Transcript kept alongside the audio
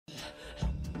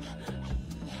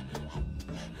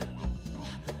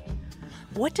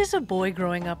What does a boy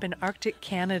growing up in Arctic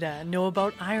Canada know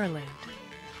about Ireland?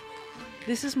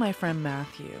 This is my friend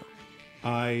Matthew.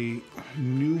 I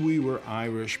knew we were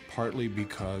Irish partly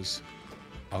because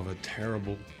of a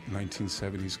terrible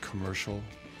 1970s commercial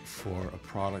for a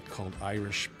product called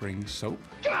Irish Spring Soap.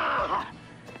 Ah!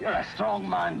 You're a strong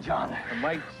man, John. A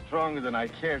mite stronger than I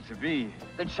care to be.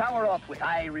 Then shower off with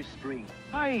Irish Spring.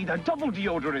 Aye, the double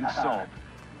deodorant soap.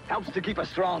 Helps to keep a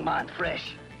strong man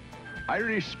fresh.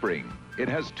 Irish Spring. It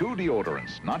has 2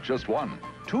 deodorants, not just one.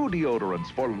 2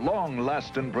 deodorants for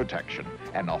long-lasting protection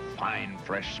and a fine,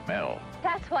 fresh smell.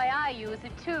 That's why I use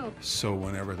it too. So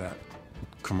whenever that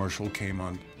commercial came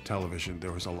on television,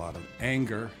 there was a lot of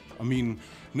anger. I mean,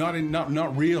 not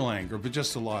real anger, but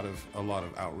just a lot of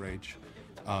outrage.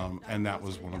 And that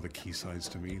was one of the key signs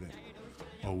to me that,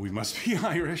 oh, we must be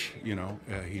Irish. You know,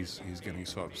 he's getting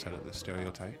so upset at the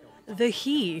stereotype. The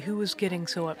he who was getting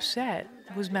so upset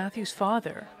was Matthew's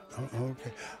father.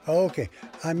 Okay.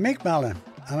 I'm Mick Mallon.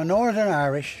 I'm a Northern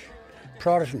Irish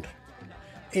Protestant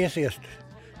atheist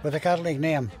with a Catholic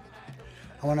name.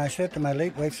 And when I said to my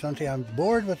late wife Sunday, I'm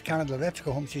bored with Canada, let's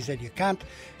go home, she said, you can't.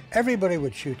 Everybody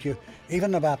would shoot you,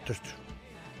 even the Baptist.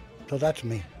 So that's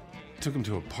me. Took him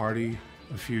to a party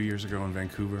a few years ago in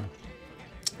Vancouver,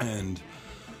 and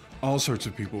all sorts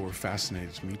of people were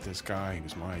fascinated to meet this guy. He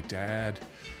was my dad.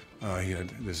 He had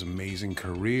this amazing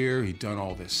career. He'd done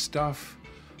all this stuff.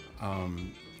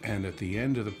 And at the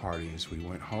end of the party, as we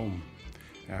went home,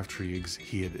 after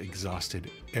he had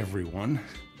exhausted everyone,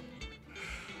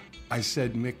 I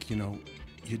said, Mick, you know,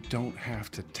 you don't have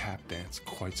to tap dance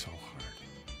quite so hard.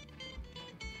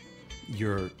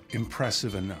 You're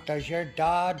impressive enough. Does your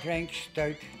dad drink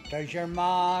stout? Does your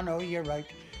man, oh, you're right.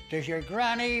 Does your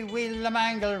granny wheel the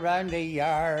mangle round the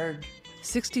yard?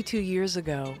 62 years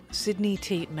ago, Sidney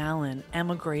Tate Mallon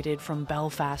emigrated from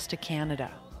Belfast to Canada.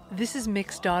 This is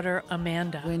Mick's daughter,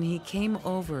 Amanda. When he came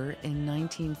over in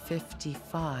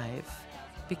 1955,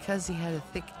 because he had a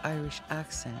thick Irish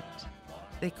accent,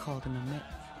 they called him a Mick.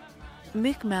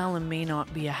 Mick Mallon may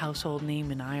not be a household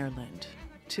name in Ireland.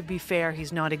 To be fair,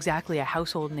 he's not exactly a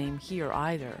household name here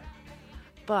either.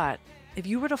 But if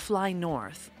you were to fly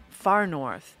north, far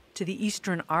north, to the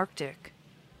eastern Arctic,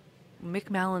 Mick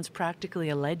Mallon's practically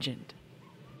a legend.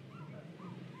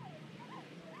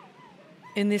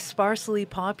 In this sparsely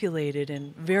populated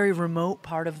and very remote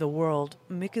part of the world,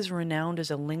 Mick is renowned as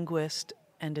a linguist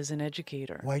and as an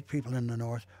educator. White people in the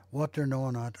north, what they're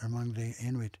known at among the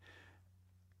Inuit,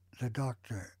 the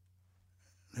doctor,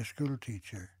 the school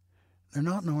teacher, they're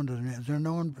not known to them. They're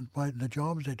known by the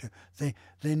jobs they do.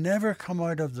 They never come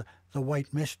out of the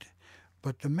white mist.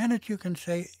 But the minute you can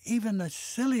say even the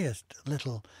silliest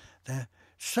little,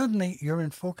 suddenly you're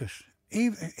in focus.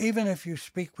 Even if you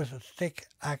speak with a thick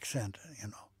accent, you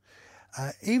know.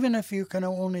 Even if you can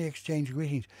only exchange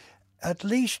greetings, at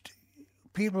least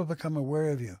people become aware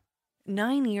of you.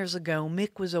 9 years ago,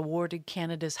 Mick was awarded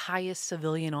Canada's highest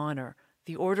civilian honour,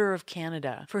 the Order of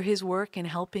Canada, for his work in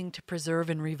helping to preserve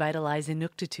and revitalize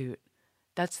Inuktitut.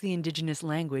 That's the indigenous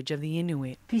language of the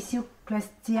Inuit.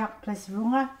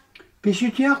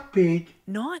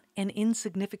 Not an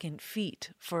insignificant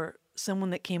feat for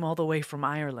someone that came all the way from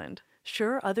Ireland.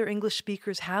 Sure, other English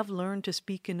speakers have learned to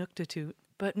speak Inuktitut,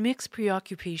 but Mick's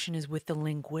preoccupation is with the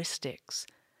linguistics.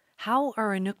 How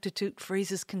are Inuktitut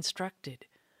phrases constructed?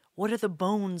 What are the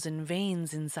bones and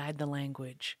veins inside the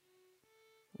language?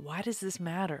 Why does this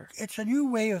matter? It's a new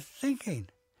way of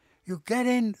thinking. You get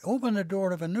in, open the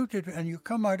door of Inuktitut, and you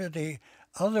come out at the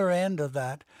other end of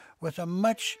that with a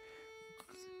much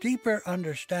deeper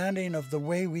understanding of the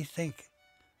way we think.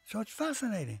 So it's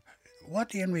fascinating. What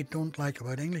the Inuit don't like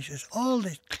about English is all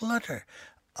this clutter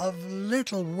of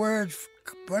little words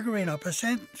buggering up a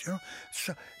sentence, you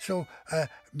know.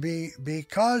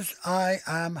 Because I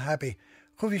am happy.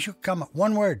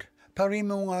 One word. But I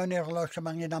never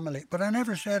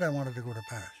said I wanted to go to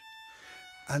Paris.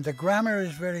 And the grammar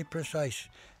is very precise.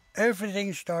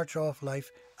 Everything starts off life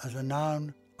as a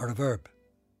noun or a verb.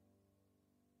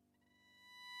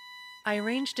 I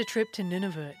arranged a trip to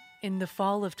Nunavut in the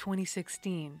fall of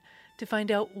 2016 to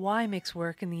find out why Mick's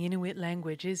work in the Inuit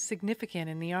language is significant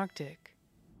in the Arctic.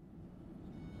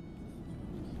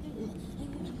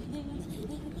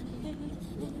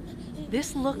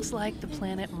 This looks like the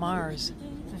planet Mars.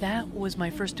 That was my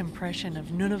first impression of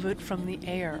Nunavut from the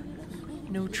air.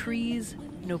 No trees,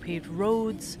 no paved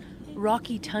roads,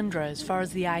 rocky tundra as far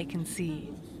as the eye can see.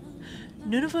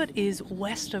 Nunavut is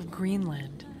west of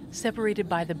Greenland, separated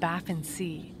by the Baffin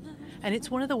Sea, and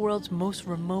it's one of the world's most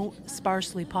remote,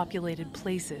 sparsely populated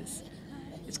places.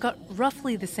 It's got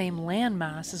roughly the same land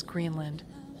mass as Greenland,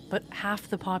 but half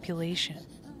the population.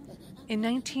 In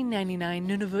 1999,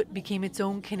 Nunavut became its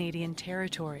own Canadian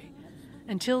territory.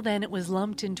 Until then, it was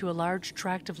lumped into a large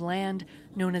tract of land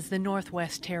known as the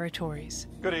Northwest Territories.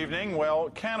 Good evening. Well,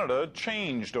 Canada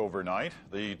changed overnight.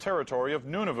 The territory of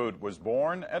Nunavut was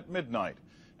born at midnight.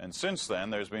 And since then,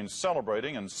 there's been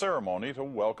celebrating and ceremony to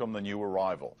welcome the new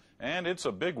arrival. And it's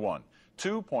a big one.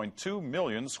 2.2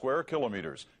 million square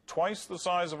kilometers, twice the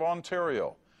size of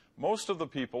Ontario. Most of the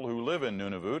people who live in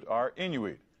Nunavut are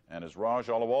Inuit. And as Raj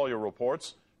Ahluwalia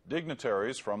reports,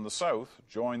 dignitaries from the south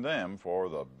join them for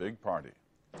the big party.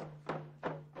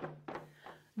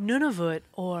 Nunavut,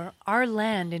 or Our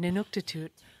Land in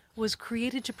Inuktitut, was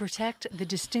created to protect the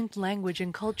distinct language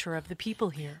and culture of the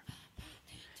people here.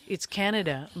 It's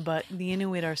Canada, but the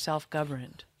Inuit are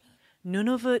self-governed.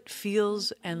 Nunavut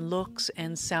feels and looks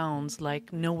and sounds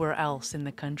like nowhere else in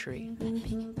the country.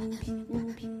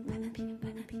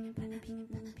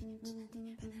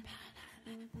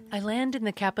 I land in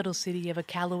the capital city of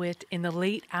Iqaluit in the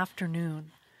late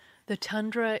afternoon. The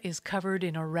tundra is covered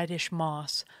in a reddish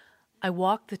moss. I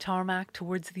walk the tarmac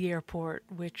towards the airport,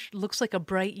 which looks like a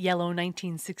bright yellow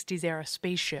 1960s-era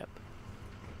spaceship.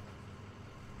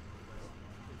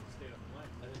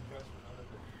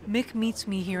 Mick meets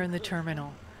me here in the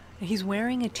terminal. He's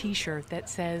wearing a t-shirt that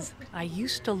says, "I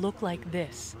used to look like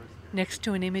this," next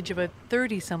to an image of a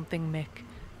 30-something Mick,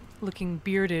 looking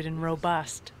bearded and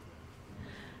robust.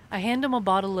 I hand him a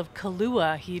bottle of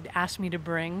Kahlua he'd asked me to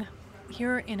bring.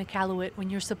 Here in Iqaluit, when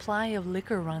your supply of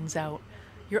liquor runs out,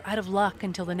 you're out of luck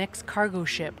until the next cargo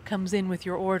ship comes in with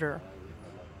your order.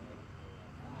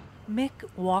 Mick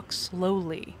walks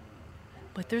slowly,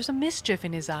 but there's a mischief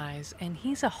in his eyes, and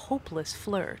he's a hopeless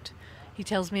flirt. He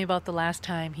tells me about the last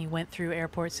time he went through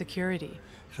airport security.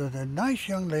 So the nice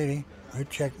young lady would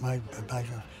check my bag.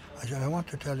 I said, "I want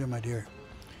to tell you, my dear,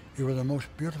 you were the most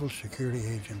beautiful security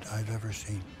agent I've ever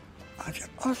seen." I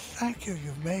said, "Oh, thank you,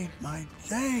 you've made my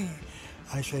day."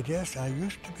 I said, "Yes, I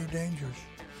used to be dangerous."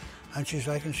 And she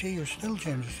said, "I can see you're still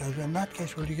dangerous." I said, "In that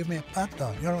case, will you give me a pat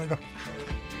down?" You know, I don't.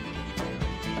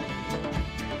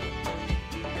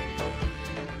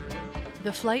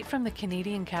 The flight from the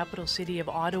Canadian capital city of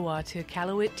Ottawa to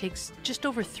Iqaluit takes just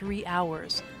over 3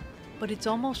 hours, but it's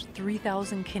almost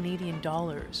 3,000 Canadian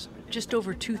dollars, just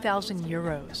over 2,000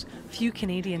 euros. Few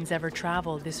Canadians ever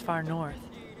travel this far north.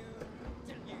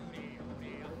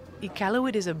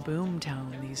 Iqaluit is a boom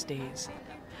town these days.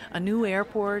 A new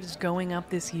airport is going up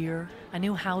this year, a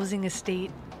new housing estate.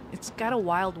 It's got a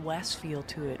Wild West feel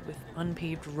to it, with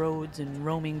unpaved roads and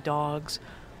roaming dogs,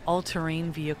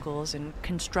 all-terrain vehicles, and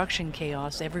construction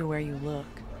chaos everywhere you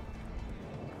look.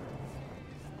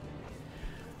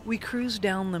 We cruise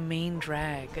down the main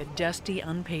drag, a dusty,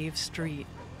 unpaved street.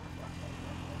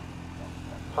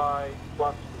 Pi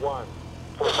 +1.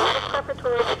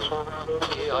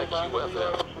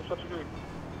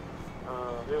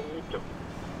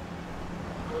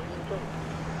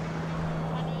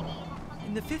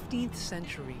 In the 15th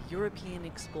century, European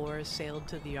explorers sailed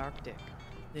to the Arctic,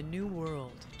 the New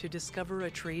World, to discover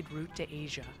a trade route to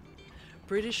Asia.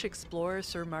 British explorer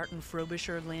Sir Martin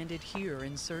Frobisher landed here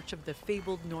in search of the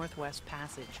fabled Northwest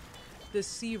Passage, the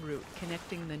sea route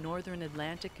connecting the northern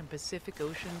Atlantic and Pacific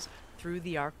Oceans through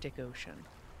the Arctic Ocean.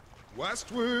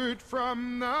 Westward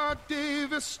from the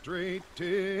Davis Strait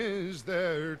is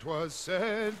there 'twas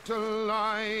said to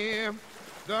lie,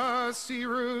 the sea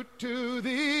route to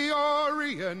the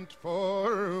Orient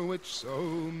for which so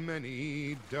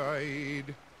many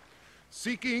died.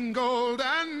 Seeking gold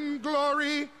and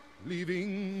glory,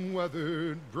 leaving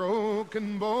weathered,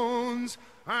 broken bones,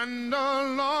 and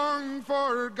a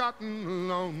long-forgotten,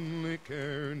 lonely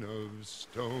cairn of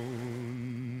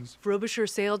stones. Frobisher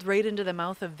sailed right into the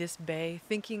mouth of this bay,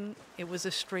 thinking it was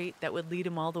a strait that would lead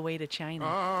him all the way to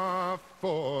China.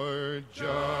 For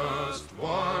just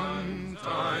one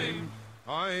time,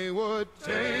 I would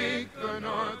take the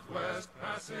Northwest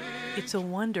Passage. It's a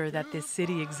wonder that this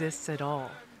city exists at all.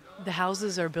 The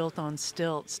houses are built on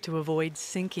stilts to avoid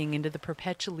sinking into the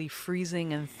perpetually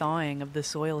freezing and thawing of the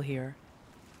soil here.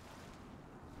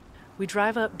 We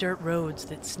drive up dirt roads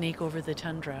that snake over the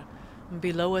tundra.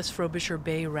 Below us, Frobisher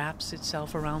Bay wraps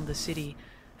itself around the city.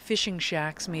 Fishing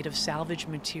shacks made of salvaged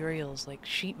materials like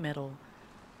sheet metal.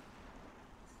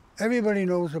 Everybody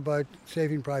knows about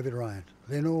Saving Private Ryan.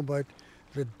 They know about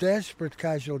the desperate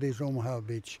casualties of Omaha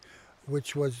Beach,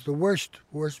 which was the worst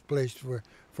place for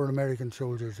American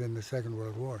soldiers in the Second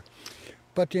World War.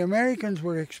 But the Americans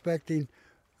were expecting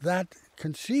that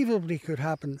conceivably could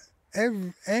happen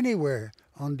anywhere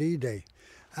on D-Day,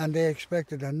 and they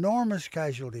expected enormous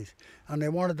casualties, and they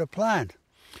wanted a plan.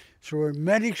 So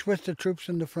medics with the troops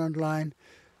in the front line,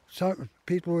 Some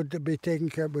people would be taken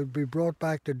care of, would be brought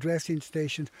back to dressing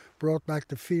stations, brought back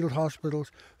to field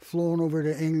hospitals, flown over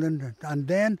to England, and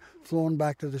then flown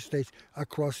back to the States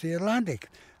across the Atlantic.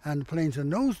 And the planes in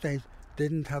those days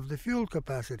didn't have the fuel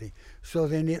capacity. So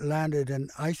they landed in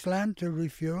Iceland to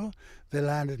refuel, they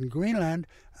landed in Greenland,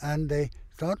 and they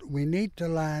thought, we need to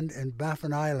land in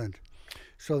Baffin Island.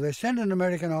 So they sent an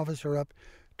American officer up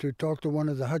to talk to one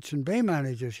of the Hudson Bay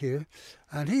managers here,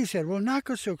 and he said, well,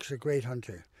 Nakasuk's a great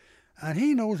hunter, and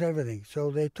he knows everything.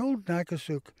 So they told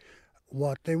Nakasuk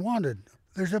what they wanted.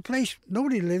 There's a place,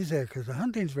 nobody lives there because the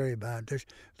hunting's very bad.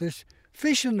 There's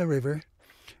fish in the river,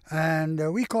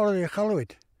 and we call it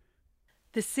Iqaluit.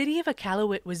 The city of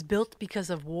Iqaluit was built because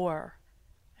of war,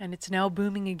 and it's now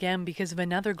booming again because of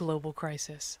another global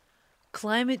crisis.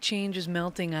 Climate change is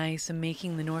melting ice and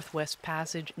making the Northwest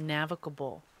Passage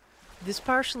navigable. This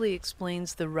partially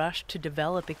explains the rush to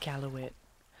develop Iqaluit.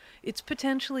 It's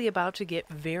potentially about to get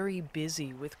very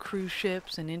busy with cruise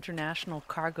ships and international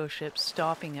cargo ships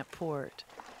stopping at port.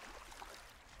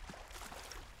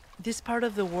 This part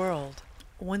of the world,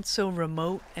 once so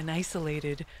remote and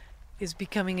isolated, is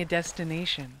becoming a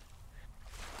destination.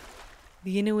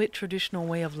 The Inuit traditional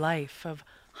way of life, of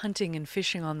hunting and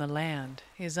fishing on the land,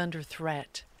 is under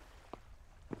threat.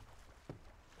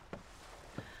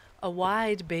 A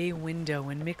wide bay window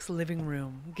in Mick's living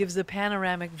room gives a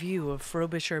panoramic view of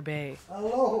Frobisher Bay.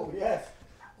 Hello, yes.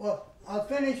 Well, I'll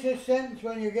finish this sentence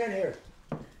when you get here.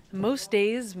 Most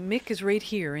days, Mick is right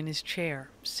here in his chair,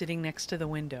 sitting next to the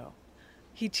window.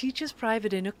 He teaches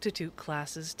private Inuktitut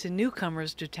classes to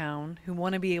newcomers to town who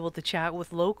want to be able to chat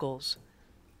with locals.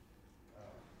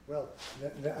 Well,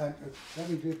 let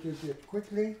me do it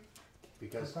quickly.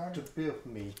 Because to build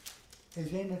me,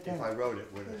 is in the tent. If I wrote it,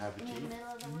 would it have a G?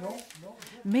 No.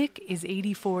 Mick is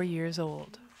 84 years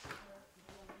old.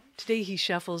 Today he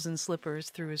shuffles in slippers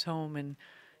through his home, and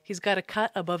he's got a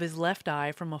cut above his left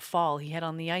eye from a fall he had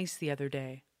on the ice the other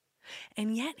day.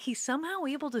 And yet he's somehow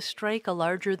able to strike a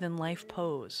larger-than-life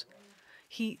pose.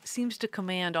 He seems to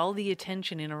command all the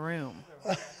attention in a room.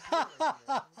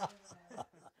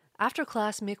 After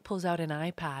class, Mick pulls out an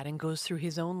iPad and goes through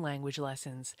his own language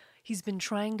lessons. He's been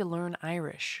trying to learn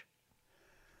Irish.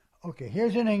 Okay,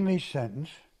 here's an English sentence.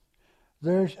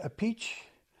 There's a peach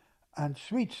and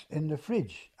sweets in the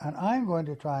fridge. And I'm going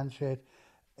to try and say it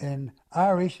in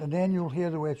Irish, and then you'll hear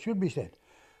the way it should be said.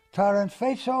 Taran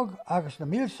feitsog agus na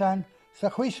milsan sa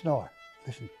chuisnor.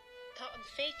 Listen. Taran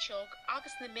feitsog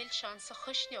agus na milsan sa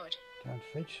chuisnor. Taran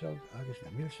feitsog agus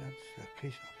na milsan sa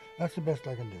chuisnor. That's the best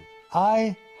I can do.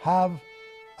 I have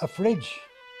a fridge.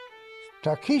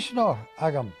 Ta chuisnor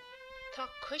agam. Ta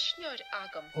chuisnor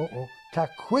agam. Oh. Ta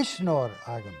chuisnor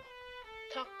agam.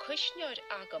 Ta chuisnor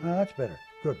agam. That's better.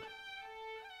 Good.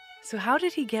 So how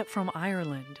did he get from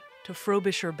Ireland to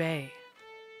Frobisher Bay?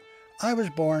 I was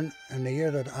born in the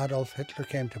year that Adolf Hitler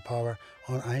came to power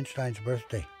on Einstein's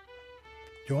birthday.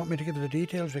 Do you want me to give the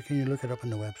details, or can you look it up on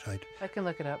the website? I can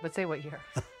look it up, but say what year.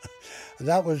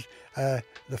 That was the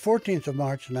 14th of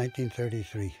March,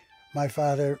 1933. My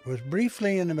father was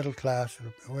briefly in the middle class.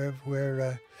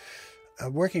 We're a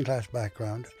working class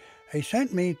background. He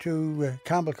sent me to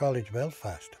Campbell College,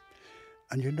 Belfast.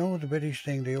 And you know the British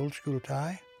thing, the old school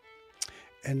tie?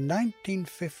 In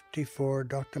 1954,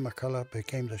 Dr. McCullough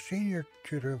became the senior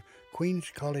tutor of Queen's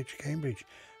College, Cambridge.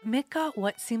 Mick got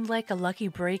what seemed like a lucky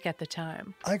break at the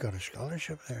time. I got a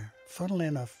scholarship there, funnily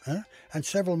enough, and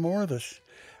several more of us,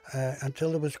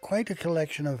 until there was quite a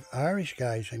collection of Irish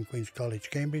guys in Queen's College,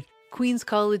 Cambridge. Queen's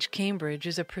College, Cambridge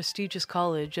is a prestigious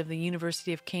college of the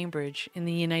University of Cambridge in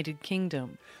the United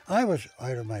Kingdom. I was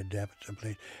out of my depth,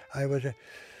 simply. I was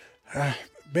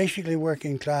basically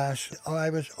working class. I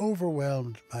was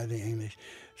overwhelmed by the English.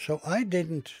 So I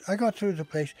got through the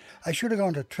place. I should have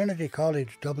gone to Trinity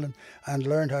College, Dublin, and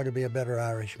learned how to be a better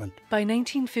Irishman. By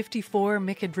 1954,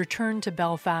 Mick had returned to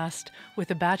Belfast with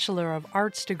a Bachelor of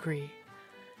Arts degree.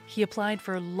 He applied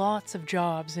for lots of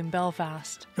jobs in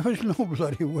Belfast. There was no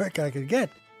bloody work I could get.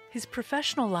 His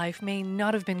professional life may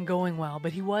not have been going well,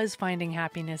 but he was finding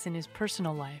happiness in his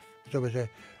personal life. There was a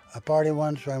party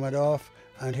once, so I went off,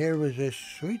 and here was this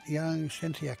sweet young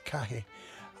Cynthia Cahy,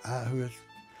 who was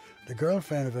the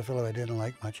girlfriend of a fellow I didn't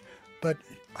like much, but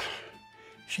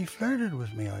she flirted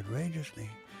with me outrageously,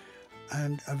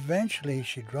 and eventually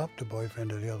she dropped the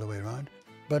boyfriend the other way around.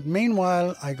 But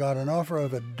meanwhile, I got an offer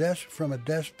from a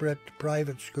desperate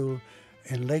private school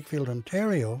in Lakefield,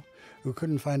 Ontario, who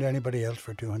couldn't find anybody else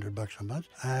for $200 a month,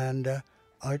 and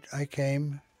I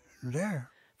came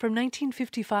there. From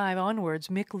 1955 onwards,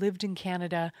 Mick lived in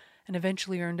Canada and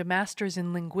eventually earned a master's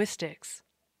in linguistics.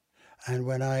 And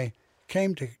when I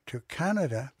came to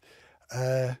Canada,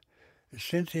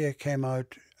 Cynthia came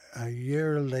out a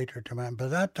year later to man. By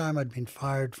that time, I'd been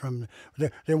fired from.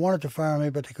 They wanted to fire me,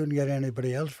 but they couldn't get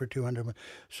anybody else for 200.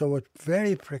 So it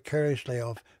very precariously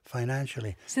off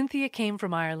financially. Cynthia came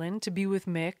from Ireland to be with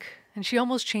Mick, and she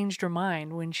almost changed her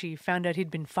mind when she found out he'd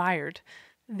been fired.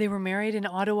 They were married in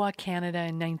Ottawa, Canada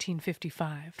in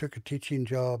 1955. Took a teaching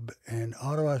job in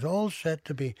Ottawa. It was all set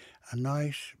to be a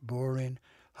nice, boring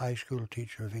high school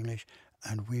teacher of English,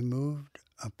 and we moved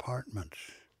apartments.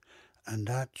 And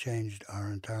that changed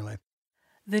our entire life.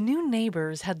 The new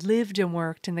neighbours had lived and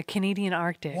worked in the Canadian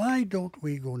Arctic. Why don't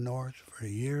we go north for a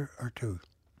year or two?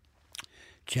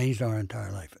 Changed our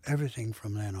entire life, everything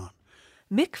from then on.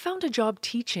 Mick found a job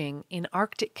teaching in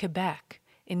Arctic Quebec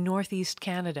in northeast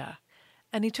Canada,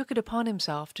 and he took it upon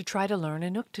himself to try to learn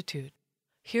Inuktitut.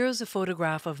 Here's a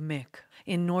photograph of Mick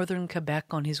in northern Quebec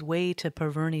on his way to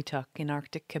Pevernituck in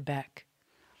Arctic Quebec.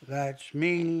 That's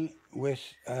me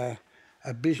with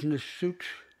a business suit,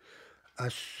 a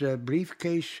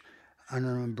briefcase and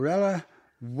an umbrella,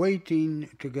 waiting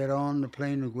to get on the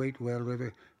plane of Great Whale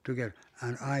River to get.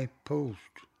 And I posed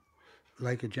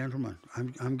like a gentleman.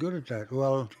 I'm good at that.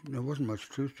 Well, there wasn't much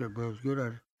truth to it, but I was good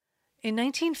at it. In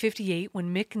 1958,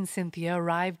 when Mick and Cynthia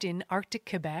arrived in Arctic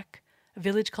Quebec, a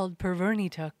village called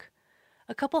Pevernituck,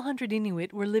 a couple hundred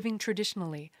Inuit were living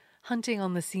traditionally, hunting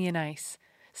on the sea and ice.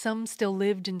 Some still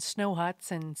lived in snow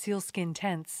huts and sealskin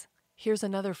tents. Here's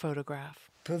another photograph.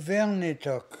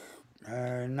 Pevernituck,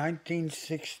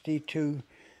 1962.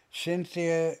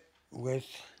 Cynthia with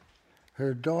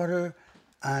her daughter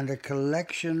and a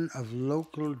collection of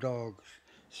local dogs.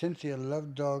 Cynthia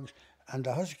loved dogs, and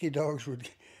the husky dogs would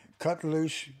get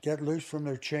loose from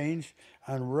their chains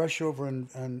and rush over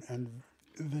and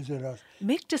visit us.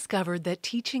 Mick discovered that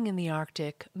teaching in the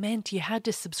Arctic meant you had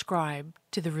to subscribe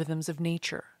to the rhythms of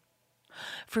nature.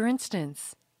 For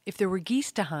instance, if there were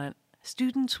geese to hunt,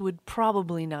 students would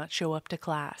probably not show up to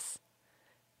class.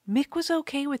 Mick was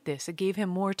okay with this. It gave him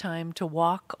more time to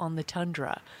walk on the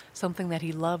tundra, something that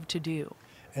he loved to do.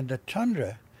 In the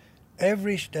tundra,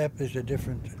 every step is a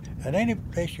different. At any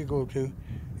place you go to,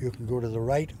 you can go to the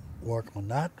right, walk on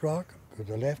that rock, go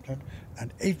to the left,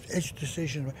 and each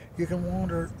decision, you can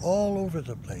wander all over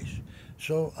the place.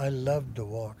 So I loved the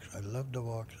walks. I loved the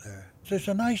walks there. So it's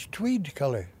a nice tweed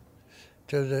colour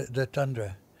to the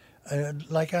tundra.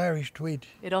 Like Irish tweed.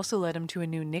 It also led him to a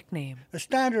new nickname. The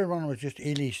standard one was just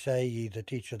Eli Sayi, the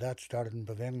teacher. That started in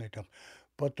Pevernituck.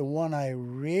 But the one I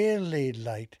really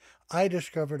liked, I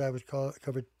discovered I was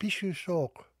covered Pishu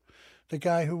Sok, the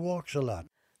guy who walks a lot.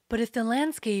 But if the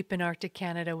landscape in Arctic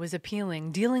Canada was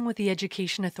appealing, dealing with the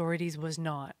education authorities was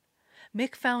not.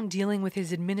 Mick found dealing with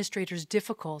his administrators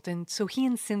difficult, and so he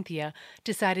and Cynthia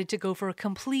decided to go for a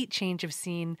complete change of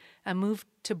scene and moved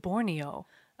to Borneo.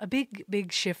 A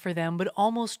big shift for them, but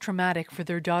almost traumatic for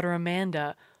their daughter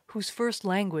Amanda, whose first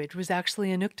language was actually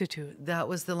Inuktitut. That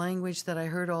was the language that I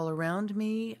heard all around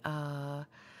me.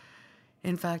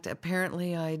 In fact,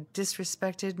 apparently I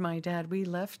disrespected my dad. We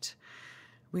left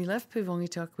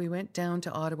Pevernituck. We went down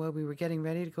to Ottawa. We were getting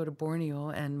ready to go to Borneo,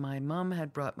 and my mom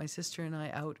had brought my sister and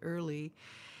I out early.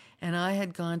 And I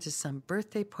had gone to some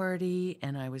birthday party,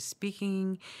 and I was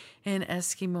speaking in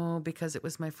Eskimo because it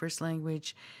was my first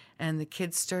language. And the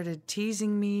kids started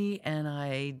teasing me, and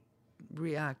I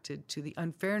reacted to the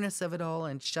unfairness of it all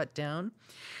and shut down.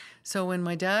 So when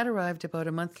my dad arrived about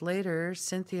a month later,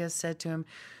 Cynthia said to him,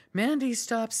 "Mandy,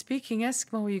 stop speaking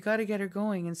Eskimo. You got to get her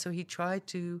going." And so he tried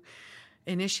to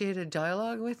initiate a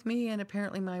dialogue with me, and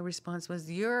apparently my response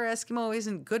was, "Your Eskimo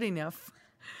isn't good enough."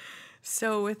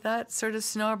 So with that sort of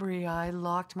snobbery, I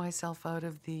locked myself out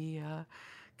of the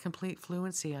complete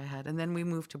fluency I had, and then we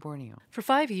moved to Borneo. For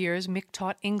 5 years, Mick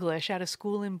taught English at a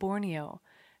school in Borneo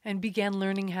and began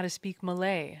learning how to speak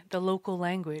Malay, the local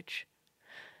language.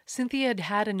 Cynthia had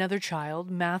had another child,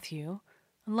 Matthew,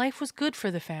 and life was good for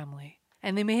the family,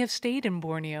 and they may have stayed in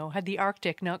Borneo had the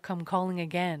Arctic not come calling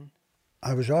again.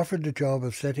 I was offered the job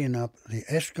of setting up the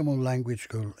Eskimo language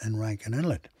school in Rankin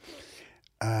Inlet.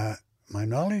 My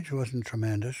knowledge wasn't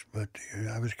tremendous, but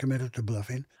I was committed to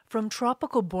bluffing. From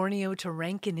tropical Borneo to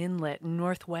Rankin Inlet in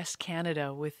northwest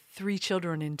Canada with 3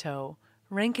 children in tow,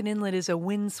 Rankin Inlet is a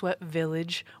windswept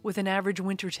village with an average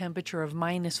winter temperature of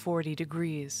 -40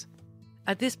 degrees.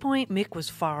 At this point, Mick was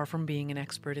far from being an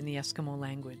expert in the Eskimo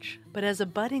language, but as a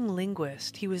budding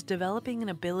linguist, he was developing an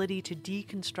ability to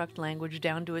deconstruct language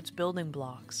down to its building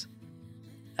blocks.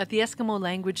 At the Eskimo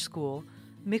language school,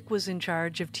 Mick was in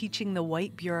charge of teaching the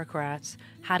white bureaucrats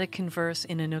how to converse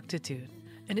in Inuktitut.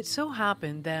 And it so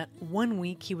happened that one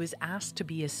week he was asked to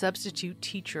be a substitute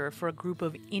teacher for a group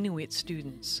of Inuit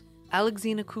students.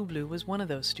 Alexina Kublu was one of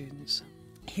those students.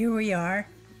 Here we are,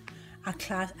 a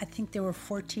class, I think there were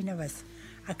 14 of us,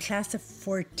 a class of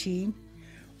 14.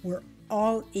 We're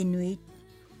all Inuit.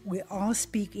 We all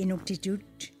speak Inuktitut,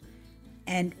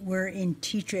 and we're in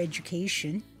teacher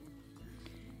education.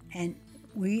 And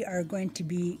we are going to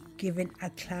be given a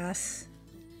class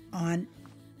on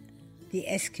the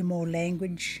Eskimo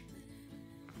language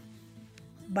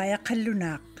by a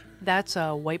Kalunak. That's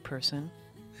a white person.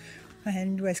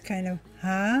 And was kind of,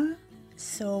 huh?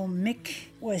 So Mick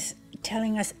was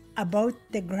telling us about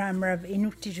the grammar of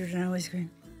Inuktitut, and I was going,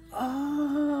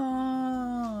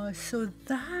 oh, so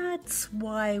that's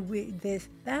why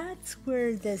that's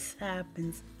where this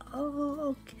happens.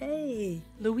 Oh, okay.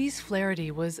 Louise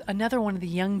Flaherty was another one of the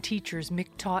young teachers Mick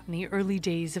taught in the early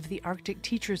days of the Arctic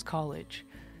Teachers College.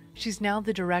 She's now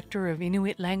the director of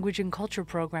Inuit Language and Culture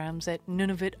programs at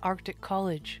Nunavut Arctic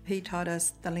College. He taught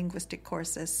us the linguistic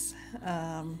courses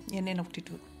in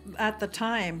Inuktitut. At the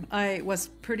time, I was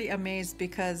pretty amazed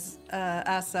because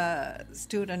as a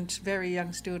student, very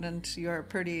young student, you're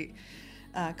pretty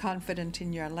confident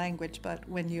in your language. But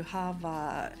when you have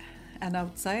an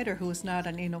outsider who's not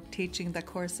an Inuk teaching the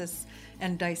courses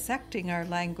and dissecting our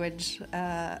language,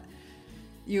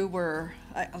 you were,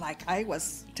 I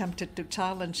was tempted to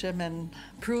challenge him and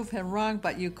prove him wrong,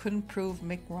 but you couldn't prove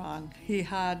Mick wrong. He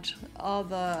had all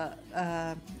the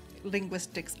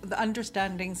linguistics, the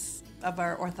understandings of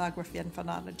our orthography and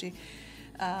phonology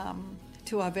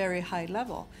to a very high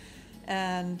level.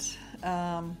 And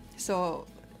so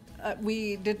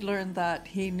we did learn that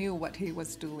he knew what he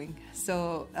was doing.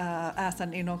 So as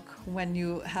an Inuk, when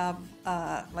you have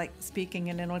like speaking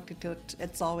in Inuktitut,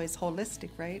 it's always holistic,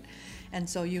 right? And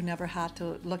so you never had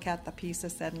to look at the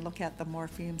pieces and look at the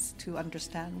morphemes to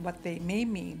understand what they may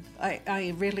mean.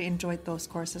 I really enjoyed those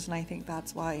courses, and I think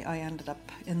that's why I ended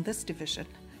up in this division.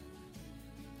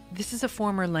 This is a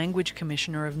former language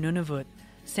commissioner of Nunavut,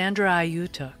 Sandra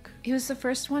Ayutuk. He was the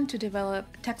first one to develop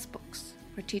textbooks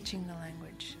for teaching the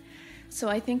language. So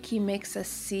I think he makes us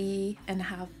see and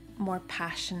have more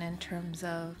passion in terms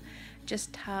of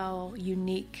just how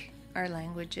unique our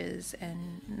language is,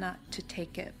 and not to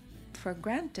take it for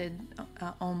granted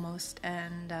almost,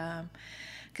 and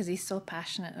because he's so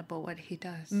passionate about what he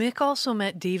does. Mick also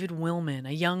met David Willman,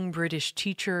 a young British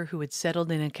teacher who had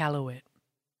settled in Iqaluit.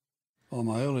 Well,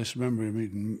 my earliest memory of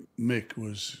meeting Mick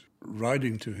was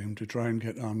riding to him to try and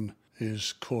get on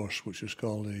his course, which is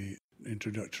called the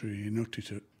Introductory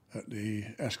Inuktitut at the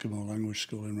Eskimo Language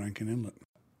School in Rankin Inlet.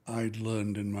 I'd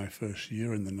learned in my first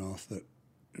year in the North that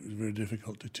it was very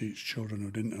difficult to teach children who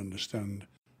didn't understand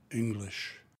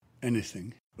English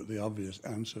anything, but the obvious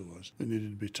answer was they needed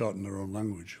to be taught in their own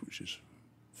language, which is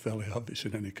fairly obvious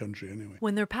in any country anyway.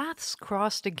 When their paths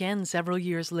crossed again several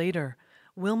years later,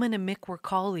 Willman and Mick were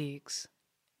colleagues.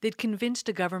 They'd convinced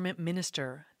a government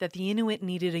minister that the Inuit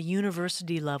needed a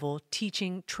university-level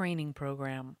teaching training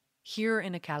program here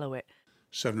in Iqaluit.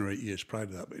 7 or 8 years prior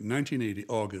to that, but in 1980,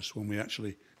 August, when we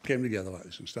actually came together like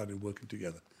this and started working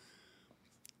together,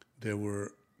 there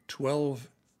were 12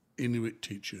 Inuit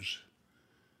teachers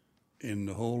in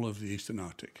the whole of the Eastern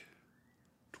Arctic,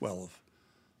 12,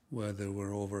 where there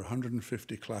were over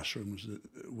 150 classrooms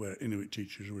where Inuit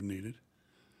teachers were needed.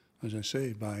 As I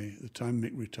say, by the time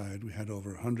Mick retired, we had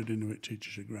over 100 Inuit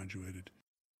teachers who graduated.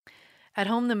 At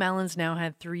home, the Mallons now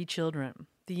had 3 children.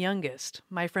 The youngest,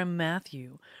 my friend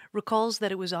Matthew, recalls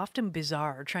that it was often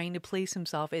bizarre trying to place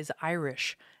himself as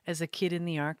Irish as a kid in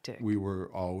the Arctic. We were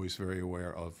always very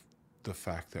aware of the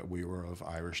fact that we were of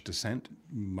Irish descent.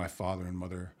 My father and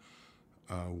mother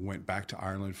went back to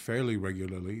Ireland fairly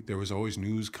regularly. There was always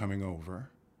news coming over.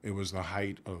 It was the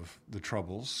height of the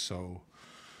Troubles, so,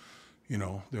 you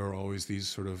know, there were always these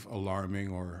sort of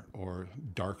alarming or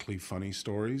darkly funny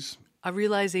stories. A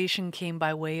realization came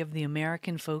by way of the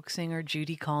American folk singer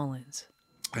Judy Collins.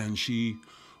 And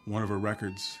one of her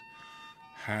records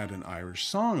had an Irish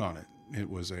song on it. It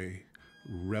was a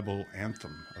rebel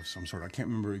anthem of some sort. I can't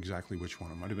remember exactly which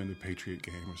one. It might have been the Patriot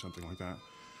Game or something like that.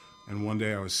 And one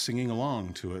day I was singing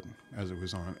along to it as it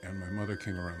was on, and my mother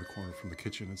came around the corner from the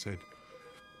kitchen and said,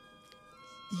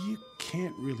 "You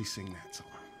can't really sing that song.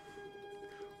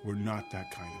 We're not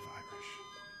that kind of Irish."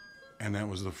 And that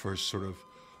was the first sort of,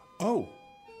 oh,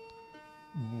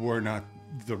 we're not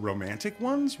the romantic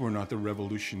ones, we're not the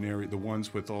revolutionary, the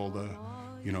ones with all the,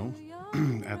 you know,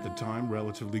 at the time,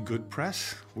 relatively good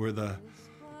press. We're the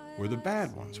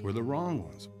bad ones, we're the wrong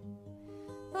ones.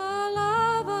 The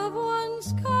love of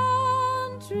one's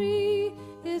country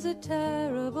is a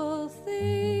terrible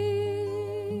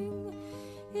thing.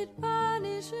 It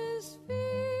banishes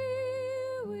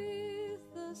fear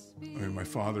with the spirit. I mean, my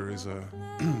father is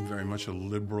very much a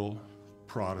liberal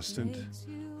Protestant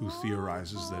who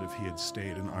theorizes that if he had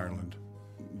stayed in Ireland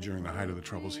during the height of the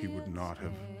Troubles, he would not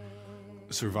have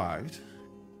survived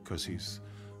because he's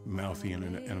mouthy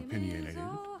and opinionated.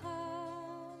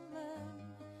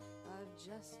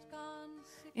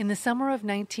 In the summer of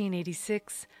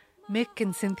 1986, Mick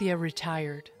and Cynthia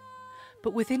retired.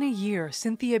 But within a year,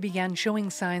 Cynthia began showing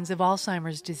signs of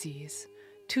Alzheimer's disease.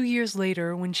 2 years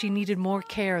later, when she needed more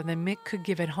care than Mick could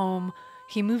give at home,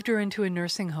 he moved her into a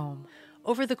nursing home.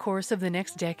 Over the course of the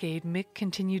next decade, Mick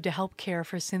continued to help care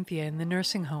for Cynthia in the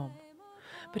nursing home.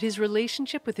 But his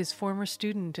relationship with his former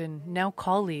student and now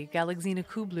colleague, Alexina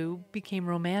Kublu, became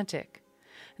romantic,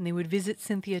 and they would visit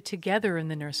Cynthia together in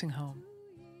the nursing home.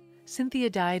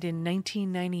 Cynthia died in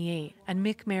 1998, and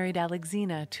Mick married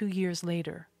Alexina 2 years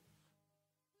later.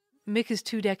 Mick is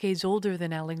 2 decades older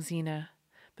than Alexina,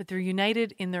 but they're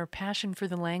united in their passion for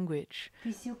the language.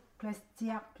 Oh,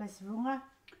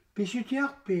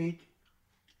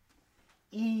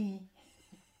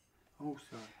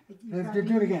 sorry.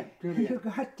 Do it again. You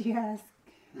got to ask.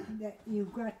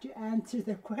 You've got to answer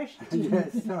the question.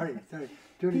 Yes, sorry.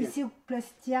 Do it again.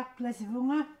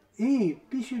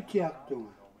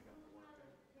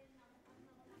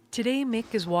 Today,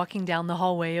 Mick is walking down the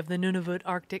hallway of the Nunavut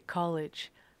Arctic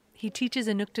College. He teaches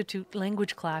Inuktitut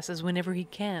language classes whenever he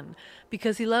can,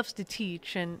 because he loves to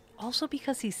teach and also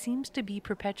because he seems to be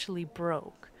perpetually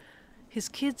broke. His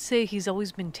kids say he's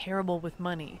always been terrible with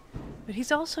money, but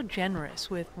he's also generous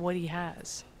with what he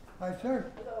has. Hi, sir.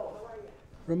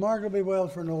 Remarkably well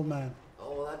for an old man.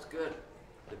 Oh, well, that's good.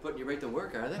 They're putting you right to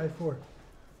work, are they? Hi, Ford.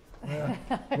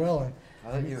 Well,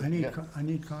 I need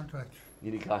contracts.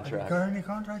 You need contracts. Have you got any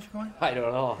contracts going? I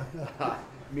don't know.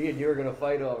 Me and you are going to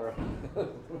fight over.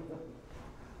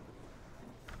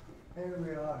 Here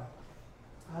we are.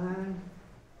 And,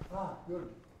 good.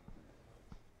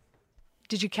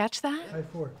 Did you catch that? High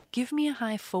 4. Give me a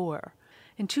high 4.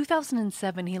 In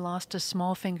 2007, he lost a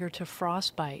small finger to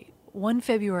frostbite. One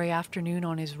February afternoon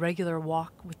on his regular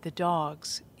walk with the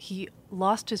dogs, he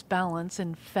lost his balance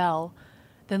and fell,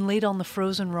 then laid on the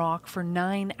frozen rock for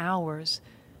 9 hours.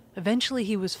 Eventually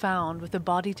he was found with a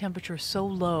body temperature so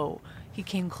low he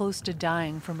came close to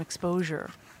dying from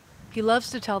exposure. He loves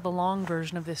to tell the long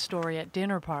version of this story at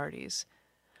dinner parties,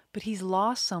 but he's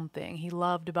lost something he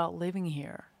loved about living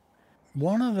here.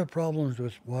 One of the problems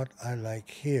with what I like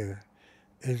here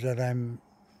is that I'm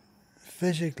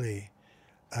physically,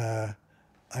 I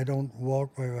don't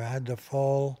walk where I had to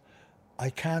fall. I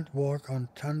can't walk on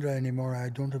tundra anymore. I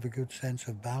don't have a good sense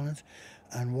of balance.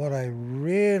 And what I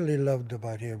really loved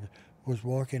about here was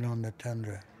walking on the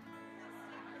tundra.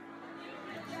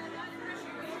 Yeah,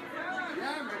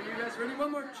 I'm ready. You guys ready?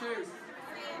 One more cheers.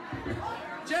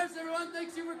 Cheers, everyone.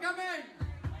 Thanks you for coming.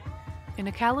 In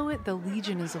Iqaluit, the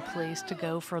Legion is a place to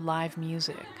go for live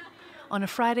music. On a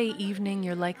Friday evening,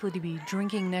 you're likely to be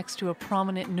drinking next to a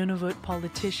prominent Nunavut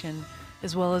politician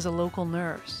as well as a local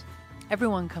nurse.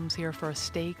 Everyone comes here for a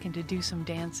steak and to do some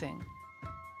dancing.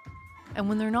 And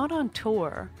when they're not on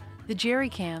tour, the Jerry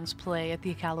Cans play at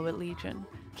the Iqaluit Legion.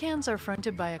 Cans are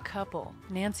fronted by a couple,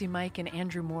 Nancy Mike and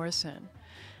Andrew Morrison.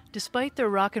 Despite their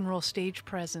rock and roll stage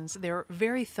presence, they're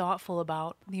very thoughtful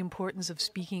about the importance of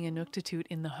speaking Inuktitut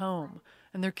in the home.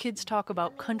 And their kids talk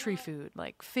about country food,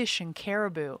 like fish and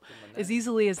caribou, as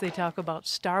easily as they talk about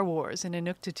Star Wars in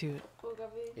Inuktitut.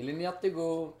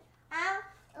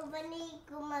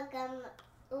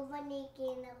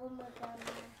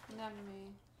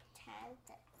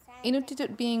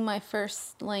 Inuktitut being my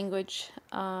first language,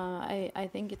 I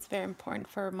think it's very important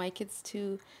for my kids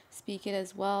to speak it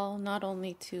as well, not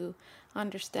only to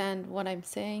understand what I'm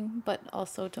saying, but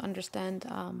also to understand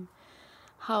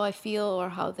how I feel or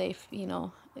how they,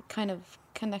 kind of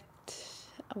connect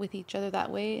with each other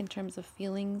that way in terms of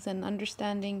feelings and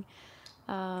understanding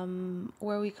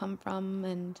where we come from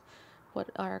and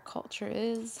what our culture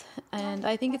is. And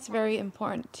I think it's very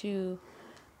important to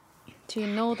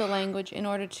know the language in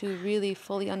order to really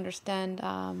fully understand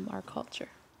our culture.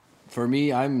 For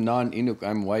me, I'm non-Inuk.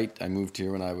 I'm white. I moved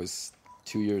here when I was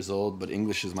 2 years old, but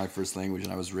English is my first language,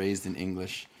 and I was raised in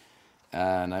English.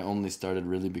 And I only started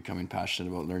really becoming passionate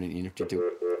about learning Inuktitut.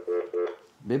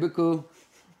 Bibiku.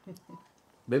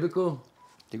 Bibiku.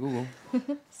 Tigugu.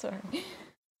 Sorry.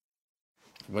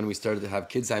 When we started to have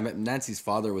kids, I met Nancy's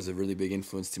father was a really big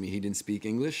influence to me. He didn't speak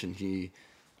English, and he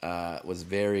was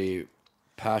very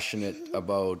passionate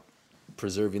about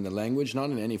preserving the language, not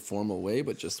in any formal way,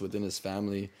 but just within his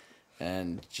family,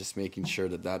 and just making sure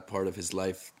that that part of his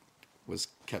life was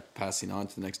kept passing on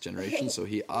to the next generation. So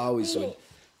he always would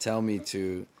tell me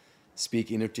to speak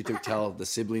Inuktitut, tell the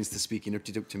siblings to speak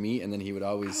Inuktitut to me, and then he would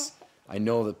always I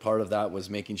know that part of that was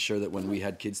making sure that when we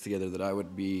had kids together that I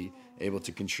would be able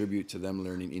to contribute to them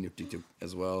learning Inuktitut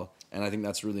as well. And I think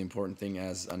that's a really important thing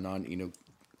as a non-Inuk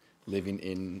living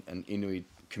in an Inuit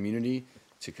community,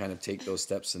 to kind of take those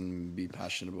steps and be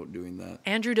passionate about doing that.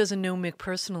 Andrew doesn't know Mick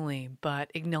personally, but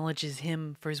acknowledges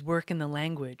him for his work in the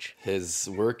language. His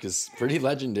work is pretty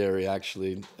legendary,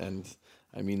 actually, and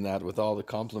I mean that with all the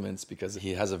compliments, because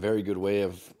he has a very good way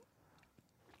of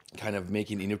kind of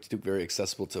making Inuktitut very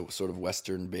accessible to sort of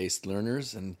Western-based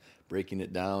learners and breaking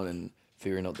it down and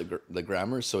figuring out the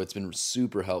grammar. So it's been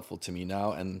super helpful to me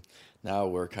now, and now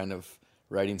we're kind of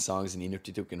writing songs in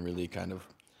Inuktitut and really kind of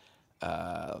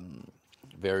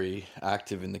very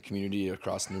active in the community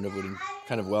across Nunavut and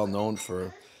kind of well known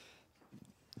for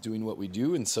doing what we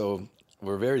do. And so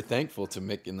we're very thankful to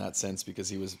Mick in that sense, because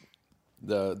he was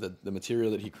the material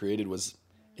that he created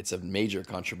it's a major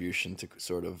contribution to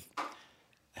sort of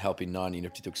helping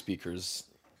non-Inuktitut speakers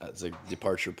as a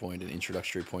departure point, an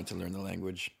introductory point to learn the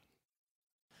language.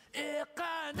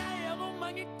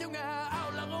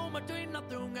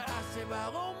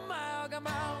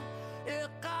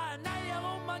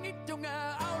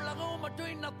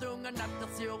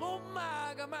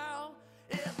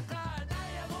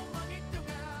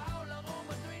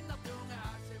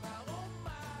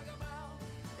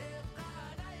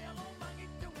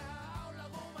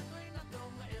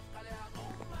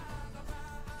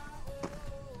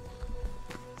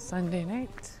 Sunday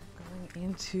night, going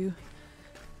into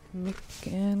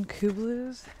Mick and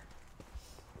Kublu's.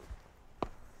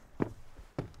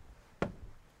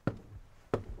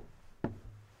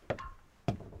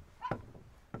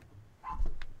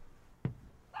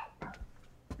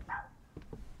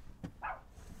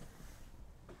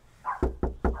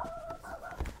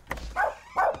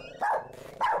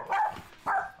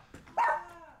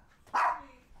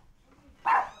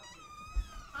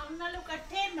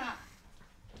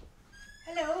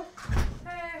 Hello.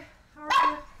 How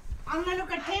are you?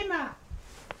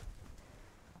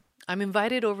 I'm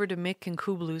invited over to Mick and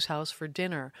Kublu's house for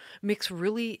dinner. Mick's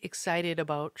really excited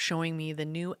about showing me the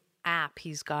new app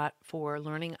he's got for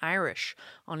learning Irish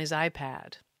on his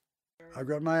iPad. I've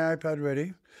got my iPad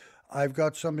ready. I've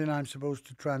got something I'm supposed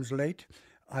to translate.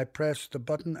 I press the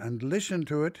button and listen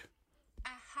to it.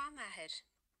 Ahanahed.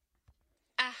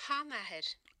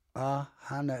 Ahanahed.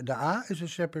 Hana. The ah is a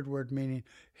separate word meaning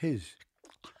his.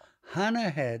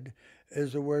 Hanahed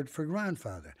is a word for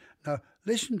grandfather. Now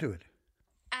listen to it.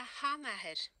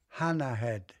 Ahanahed.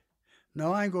 Hanahed.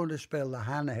 Now I'm going to spell the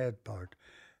Hanahed part.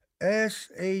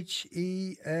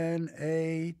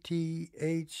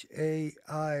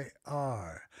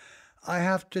 Shenathair. I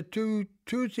have to do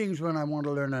two things when I want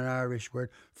to learn an Irish word.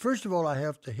 First of all, I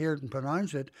have to hear it and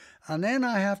pronounce it, and then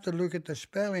I have to look at the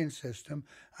spelling system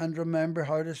and remember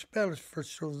how to spell it.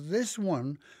 So this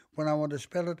one, when I want to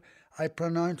spell it, I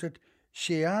pronounce it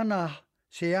Shenathair.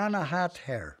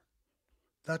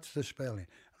 That's the spelling.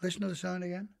 Listen to the sound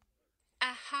again.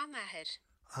 Ahanahed.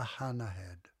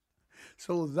 Ahanahed.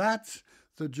 So that's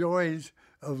the joys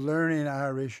of learning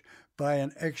Irish by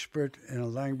an expert in a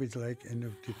language like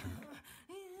Inuktitut.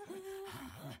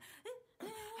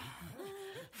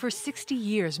 For 60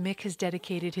 years, Mick has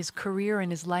dedicated his career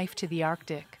and his life to the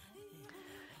Arctic.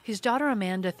 His daughter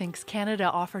Amanda thinks Canada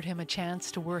offered him a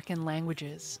chance to work in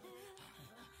languages.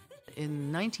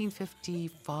 In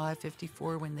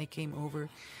 1955-54, when they came over,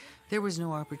 there was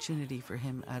no opportunity for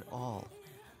him at all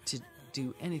to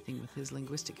do anything with his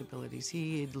linguistic abilities.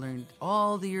 He had learned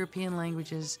all the European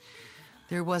languages.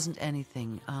 There wasn't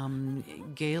anything.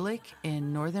 Gaelic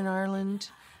in Northern Ireland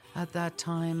at that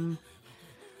time,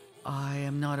 I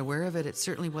am not aware of it. It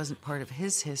certainly wasn't part of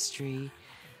his history.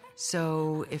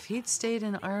 So if he'd stayed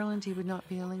in Ireland, he would not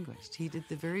be a linguist. He did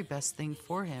the very best thing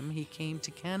for him. He came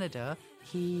to Canada.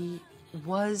 He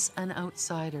was an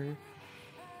outsider,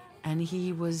 and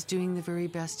he was doing the very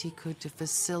best he could to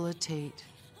facilitate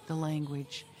the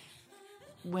language.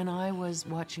 When I was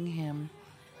watching him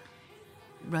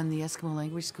run the Eskimo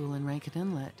Language School in Rankin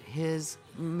Inlet, his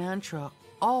mantra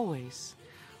always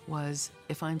was,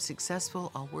 if I'm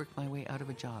successful, I'll work my way out of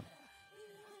a job.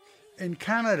 In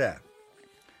Canada,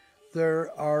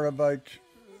 there are about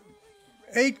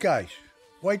 8 guys,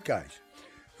 white guys,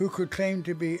 who could claim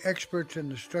to be experts in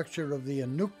the structure of the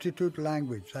Inuktitut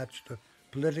language. That's the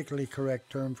politically correct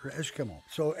term for Eskimo.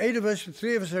 So 8 of us,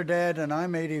 3 of us are dead, and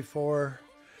I'm 84,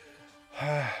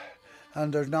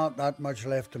 and there's not that much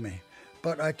left of me.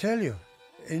 But I tell you,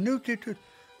 Inuktitut,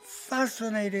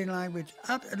 fascinating language.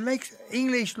 It makes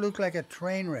English look like a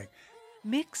train wreck.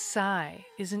 Mick's sigh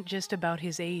isn't just about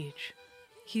his age.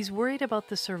 He's worried about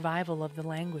the survival of the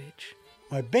language.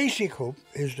 My basic hope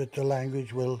is that the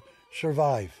language will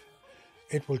survive.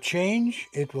 It will change,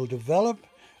 it will develop,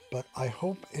 but I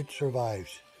hope it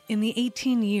survives. In the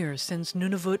 18 years since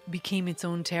Nunavut became its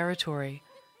own territory,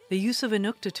 the use of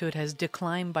Inuktitut has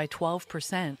declined by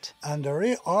 12%. And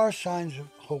there are signs of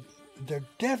hope. There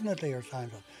definitely are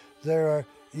signs of hope. There are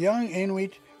young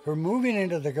Inuit who are moving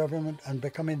into the government and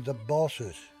becoming the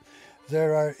bosses.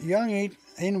 There are young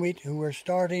Inuit who are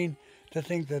starting to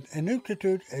think that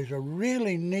Inuktitut is a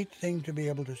really neat thing to be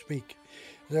able to speak.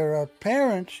 There are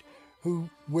parents who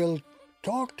will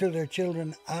talk to their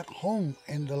children at home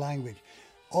in the language.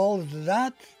 All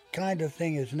that kind of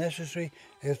thing is necessary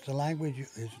if the language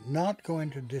is not going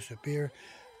to disappear,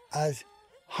 as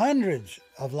hundreds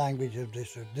of languages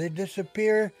disappear. They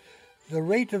disappear. The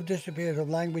rate of disappearance of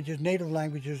languages, native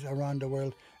languages around the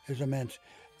world, is immense.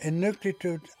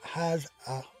 Inuktitut has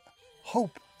a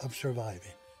hope of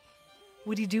surviving.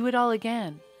 Would you do it all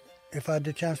again? If I had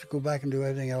the chance to go back and do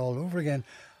everything all over again,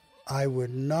 I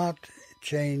would not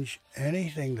change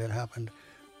anything that happened,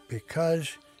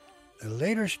 because the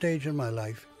later stage in my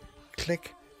life,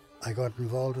 click, I got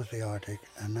involved with the Arctic,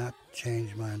 and that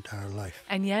changed my entire life.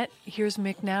 And yet, here's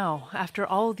Mick now, after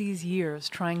all these years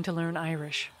trying to learn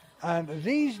Irish. And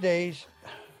these days,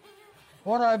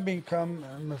 what I've become,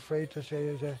 I'm afraid to say,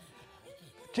 is a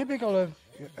typical of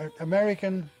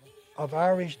American of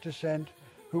Irish descent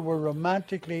who were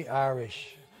romantically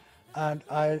Irish. And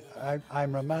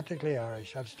I'm romantically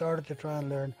Irish. I've started to try and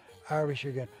learn Irish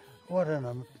again. What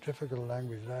a difficult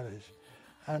language that is.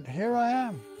 And here I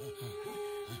am.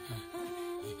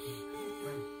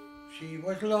 She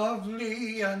was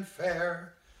lovely and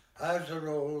fair as a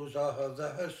rose of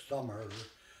the summer,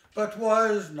 but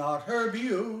was not her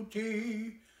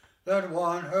beauty that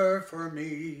won her for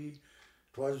me.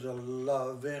 'Twas the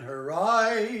love in her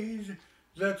eyes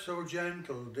that so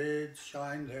gentle did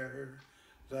shine there,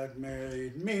 that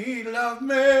made me love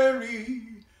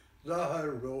Mary,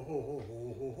 the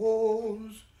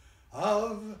rose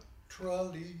of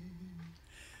Tralee.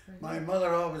 My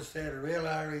mother always said, a real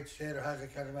Irish sailor has a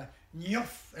kind of a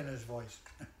nyuff in his voice.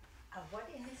 A what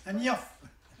in his A nyuff.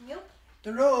 Nyuff?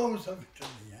 The rose of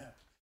Tralee.